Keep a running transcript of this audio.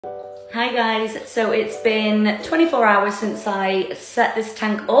Hi guys, so it's been 24 hours since I set this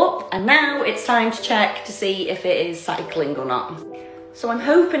tank up and now it's time to check to see if it is cycling or not. So I'm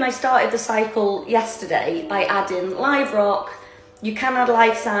hoping I started the cycle yesterday by adding live rock. You can add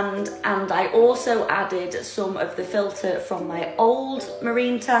live sand, and I also added some of the filter from my old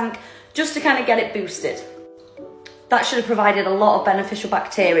marine tank just to kind of get it boosted. That should have provided a lot of beneficial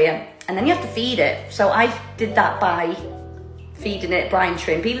bacteria, and then you have to feed it. So I did that by feeding it brine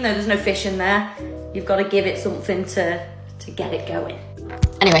shrimp. Even though there's no fish in there, you've got to give it something to get it going.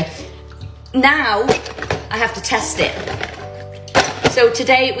 Anyway, now I have to test it. So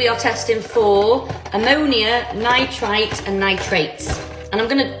today we are testing for ammonia, nitrite and nitrates. And I'm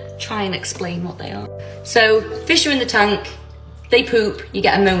gonna try and explain what they are. So fish are in the tank, they poop, you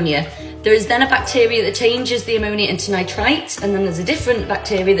get ammonia. There is then a bacteria that changes the ammonia into nitrites, and then there's a different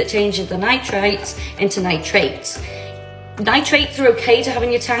bacteria that changes the nitrites into nitrates. Nitrates are okay to have in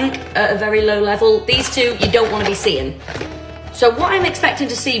your tank at a very low level. These two you don't want to be seeing. So what I'm expecting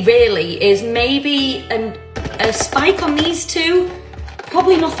to see really is maybe a spike on these two.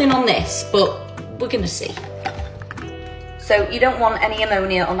 Probably nothing on this, but we're gonna see. So you don't want any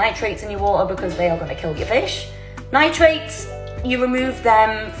ammonia or nitrates in your water because they are gonna kill your fish. Nitrates, you remove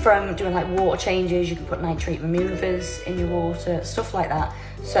them from doing like water changes. You can put nitrate removers in your water, stuff like that.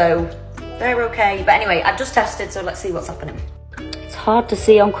 So they're okay. But anyway, I've just tested, so let's see what's happening. It's hard to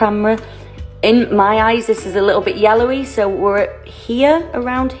see on camera. In my eyes, this is a little bit yellowy, so we're here,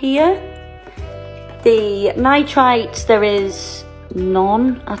 around here. The nitrites, there is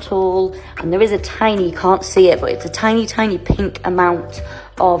none at all, and there is a tiny, you can't see it, but it's a tiny pink amount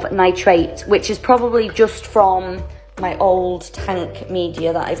of nitrate, which is probably just from my old tank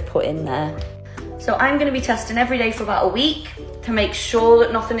media that I've put in there. So I'm going to be testing every day for about a week to make sure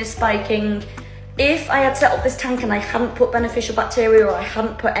that nothing is spiking. If I had set up this tank and I hadn't put beneficial bacteria, or I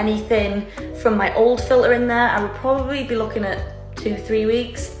hadn't put anything from my old filter in there, I would probably be looking at 2-3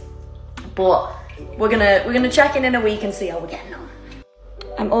 weeks, but we're gonna check in a week and see how we're getting on.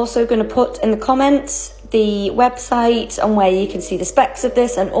 I'm also going to put in the comments the website and where you can see the specs of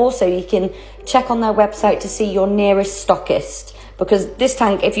this, and also you can check on their website to see your nearest stockist, because this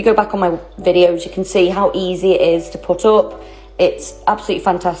tank, if you go back on my videos, you can see how easy it is to put up. It's absolutely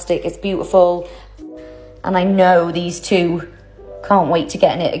fantastic, it's beautiful, and I know these two can't wait to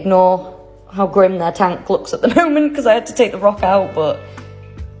get in it. Ignore how grim their tank looks at the moment because I had to take the rock out, but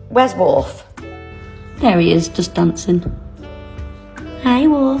where's Worf? There he is, just dancing. Hi,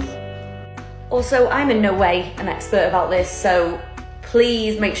 Wolf. Also, I'm in no way an expert about this, so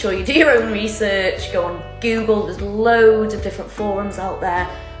please make sure you do your own research. Go on Google, there's loads of different forums out there,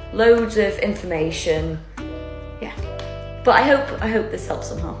 loads of information. Yeah, but I hope this helps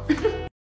somehow.